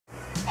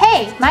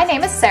Hey, my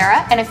name is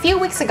Sarah, and a few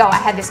weeks ago I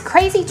had this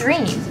crazy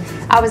dream.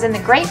 I was in the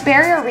Great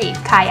Barrier Reef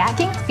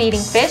kayaking, feeding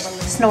fish,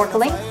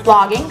 snorkeling,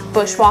 vlogging,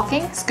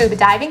 bushwalking, scuba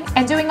diving,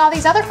 and doing all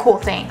these other cool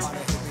things.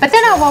 But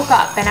then I woke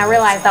up and I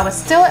realized I was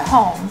still at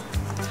home.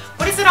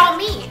 What does it all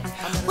mean?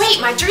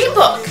 Wait, my dream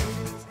book!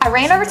 I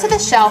ran over to the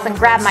shelf and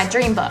grabbed my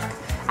dream book.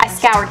 I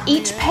scoured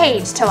each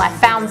page till I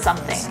found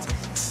something.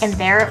 And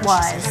there it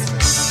was.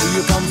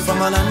 You come from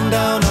a land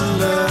down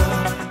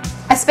under.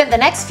 I spent the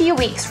next few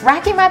weeks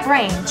racking my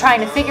brain trying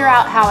to figure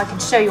out how I could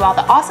show you all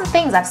the awesome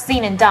things I've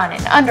seen and done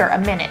in under a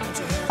minute.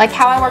 Like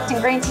how I worked in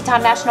Grand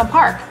Teton National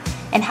Park,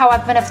 and how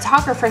I've been a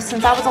photographer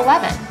since I was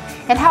 11,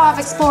 and how I've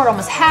explored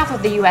almost half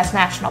of the U.S.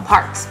 national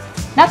parks.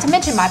 Not to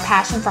mention my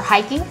passion for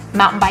hiking,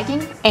 mountain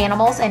biking,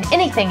 animals, and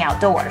anything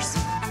outdoors.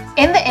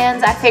 In the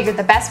end, I figured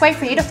the best way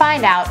for you to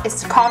find out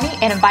is to call me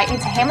and invite me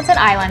to Hamilton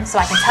Island so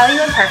I can tell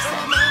you in person.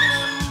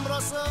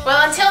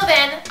 Well, until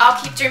then, I'll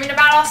keep dreaming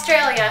about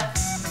Australia.